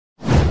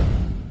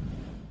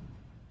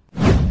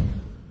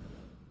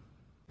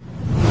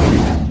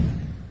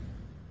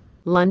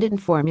London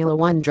Formula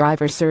One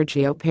driver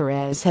Sergio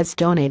Perez has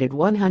donated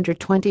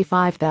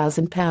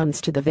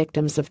 £125,000 to the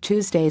victims of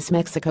Tuesday's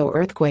Mexico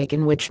earthquake,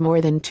 in which more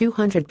than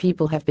 200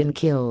 people have been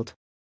killed.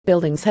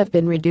 Buildings have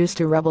been reduced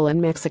to rubble in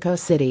Mexico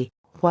City,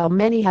 while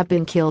many have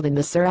been killed in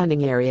the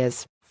surrounding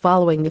areas,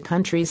 following the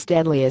country's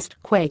deadliest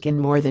quake in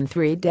more than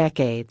 3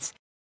 decades.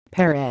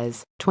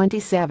 Perez,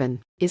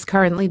 27, is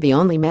currently the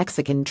only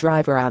Mexican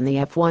driver on the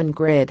F1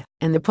 grid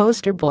and the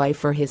poster boy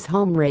for his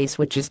home race,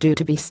 which is due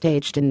to be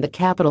staged in the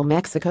capital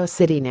Mexico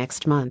City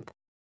next month.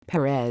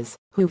 Perez,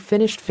 who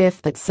finished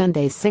 5th at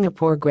Sunday's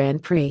Singapore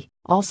Grand Prix,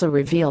 also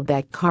revealed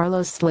that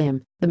Carlos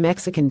Slim, the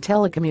Mexican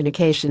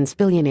telecommunications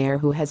billionaire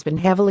who has been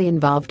heavily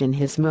involved in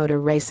his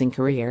motor racing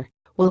career,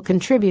 will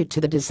contribute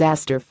to the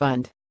disaster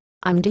fund.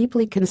 "I'm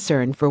deeply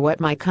concerned for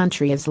what my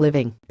country is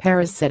living,"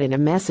 Perez said in a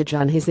message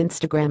on his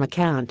Instagram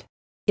account.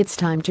 "It's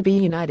time to be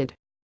united.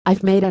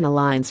 I've made an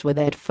alliance with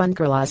Ed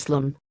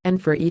Funkerlaslam,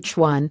 and for each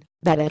one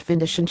that Ed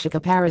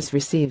Fundashinchika Perez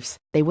receives,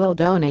 they will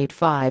donate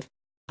 5.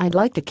 I'd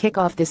like to kick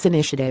off this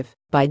initiative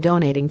by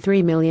donating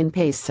 3 million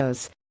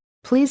pesos.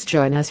 Please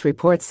join us."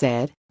 Reports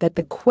said that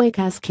the quake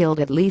has killed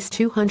at least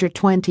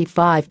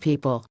 225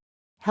 people.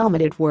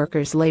 Helmeted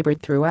workers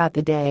labored throughout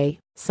the day,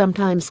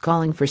 sometimes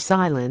calling for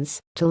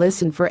silence, to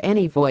listen for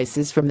any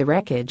voices from the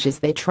wreckage as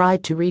they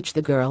tried to reach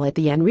the girl at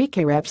the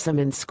Enrique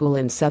Repsamen School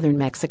in southern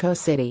Mexico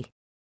City.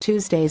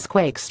 Tuesday's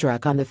quake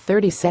struck on the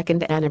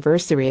 32nd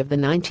anniversary of the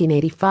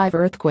 1985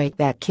 earthquake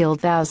that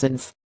killed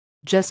thousands.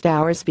 Just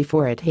hours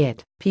before it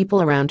hit,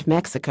 people around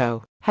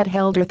Mexico had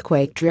held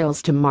earthquake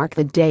drills to mark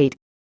the date.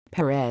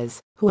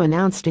 Perez, who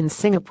announced in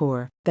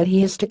Singapore that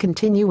he is to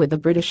continue with the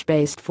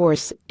British-based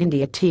Force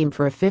India team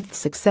for a 5th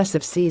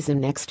successive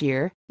season next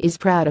year, is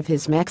proud of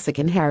his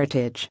Mexican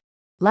heritage.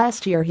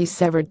 Last year he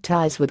severed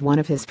ties with one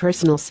of his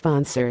personal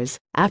sponsors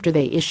after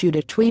they issued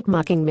a tweet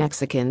mocking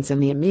Mexicans in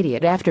the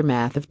immediate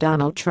aftermath of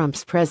Donald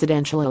Trump's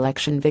presidential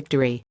election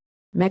victory.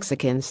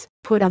 "Mexicans,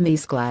 put on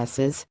these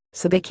glasses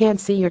so they can't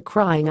see your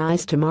crying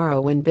eyes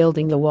tomorrow when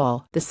building the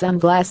wall," the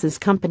sunglasses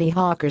company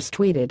hawkers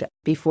tweeted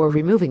before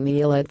removing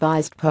the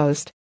ill-advised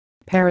post.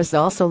 Perez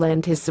also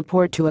lent his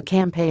support to a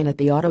campaign at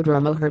the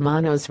Autodromo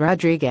Hermanos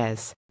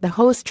Rodriguez, the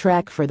host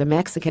track for the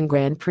Mexican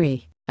Grand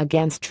Prix,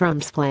 against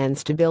Trump's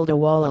plans to build a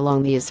wall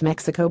along the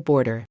US-Mexico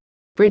border.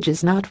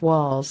 "Bridges, not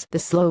walls," the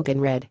slogan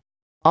read.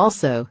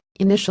 Also,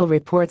 initial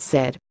reports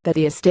said that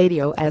the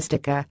Estadio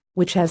Azteca,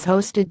 which has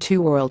hosted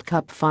 2 World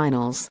Cup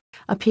finals,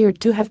 appeared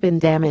to have been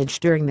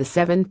damaged during the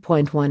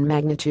 7.1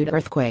 magnitude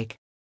earthquake.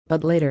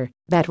 But later,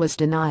 that was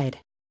denied.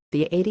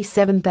 The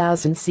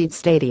 87,000-seat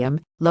stadium,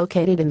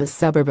 located in the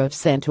suburb of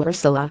Santa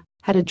Ursula,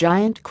 had a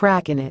giant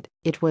crack in it,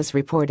 it was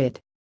reported.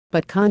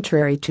 But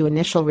contrary to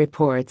initial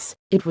reports,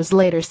 it was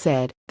later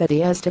said that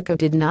the Azteca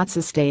did not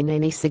sustain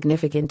any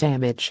significant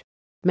damage.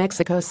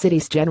 Mexico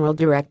City's General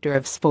Director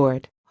of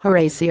Sport,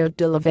 Horacio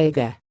de la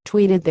Vega,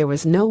 tweeted there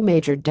was no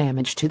major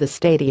damage to the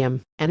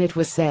stadium, and it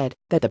was said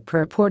that the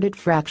purported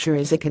fracture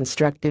is a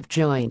constructive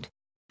joint.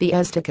 The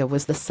Azteca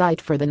was the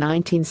site for the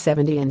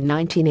 1970 and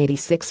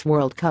 1986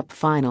 World Cup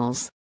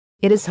finals.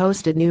 It has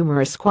hosted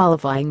numerous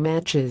qualifying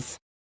matches.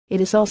 It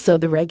is also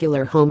the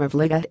regular home of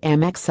Liga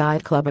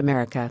MX Club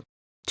America.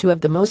 2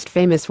 of the most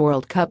famous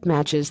World Cup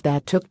matches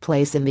that took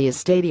place in the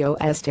Estadio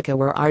Azteca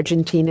were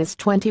Argentina's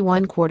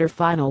 21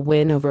 quarter-final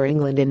win over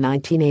England in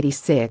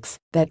 1986,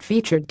 that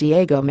featured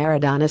Diego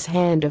Maradona's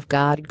hand of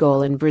God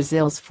goal, and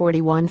Brazil's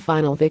 41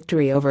 final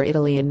victory over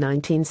Italy in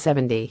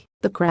 1970,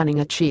 the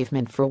crowning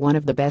achievement for one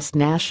of the best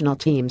national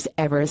teams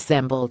ever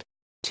assembled.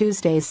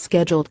 Tuesday's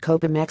scheduled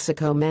Copa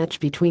Mexico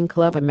match between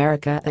Club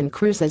America and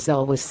Cruz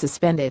Azul was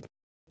suspended.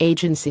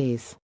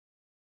 Agencies